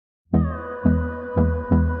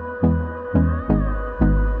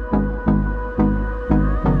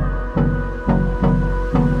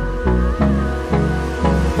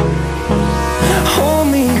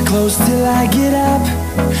close till I get up.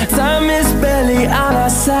 Time is barely on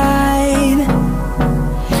our side.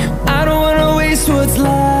 I don't wanna waste what's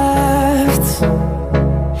left.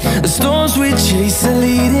 The storms we chase are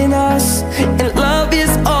leading us, and love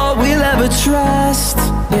is all we'll ever trust.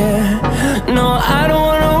 Yeah, no, I don't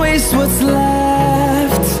wanna waste what's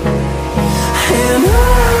left. And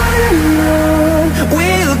on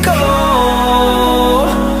we'll go,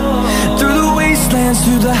 through the wastelands,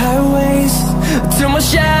 through the highways, till my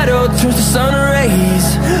shadow turns to sun rays.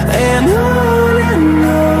 And on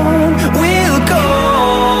we'll go,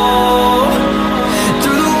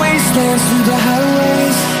 through the wastelands, through the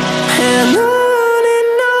highways, and on.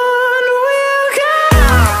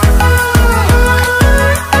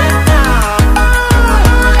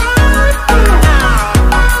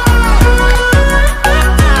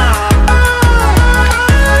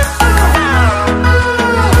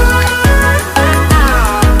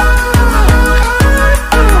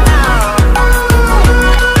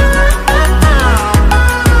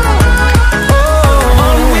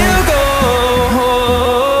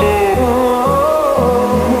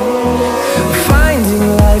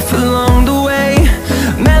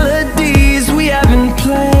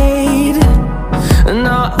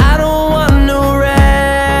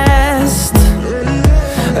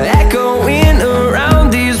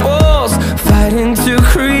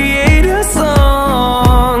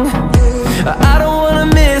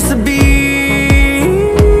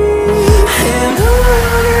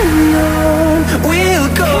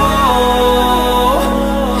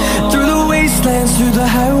 Through the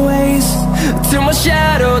highways, till my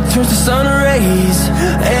shadow turns to sun rays.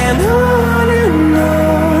 And on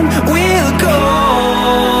we'll go,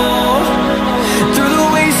 through the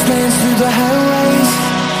wastelands, through the highways,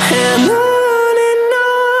 and on.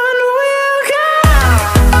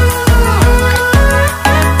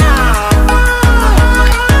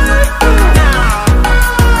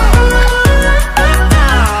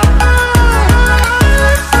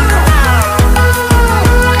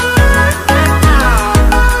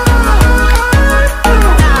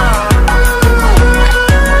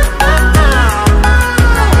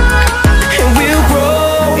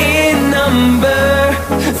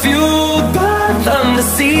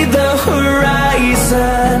 See the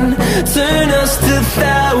horizon turn us to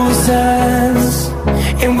thousands,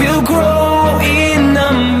 and we'll grow in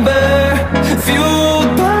number, fueled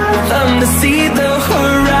by them. To see the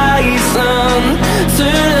horizon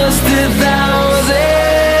turn us to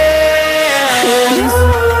thousands, and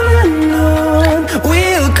on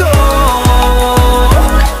we'll go,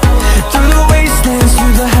 through the wastelands,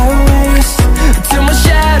 through the highways, till my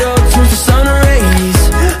shadow turns to sun rays.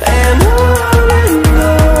 And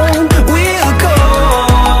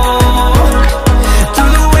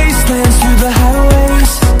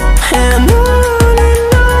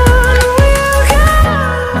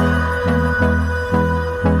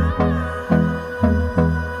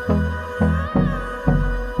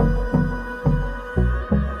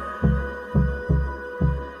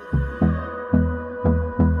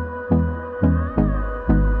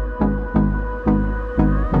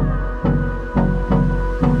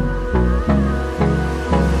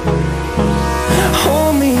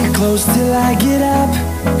close till I get up.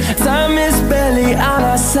 Time is barely on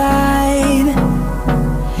our side.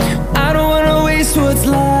 I don't wanna waste what's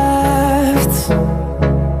left.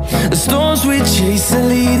 The storms we chase are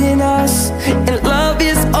leading us, and love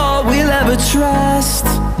is all we'll ever trust.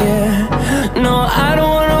 Yeah, no, I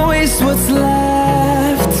don't wanna waste what's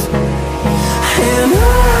left. And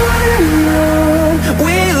on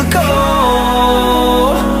we'll go,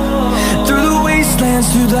 through the wastelands,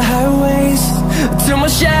 through the highways, till my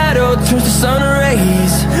shadow turns to sun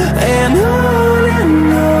rays. And on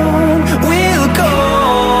we'll go,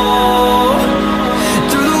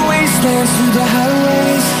 through the wastelands, through the highways.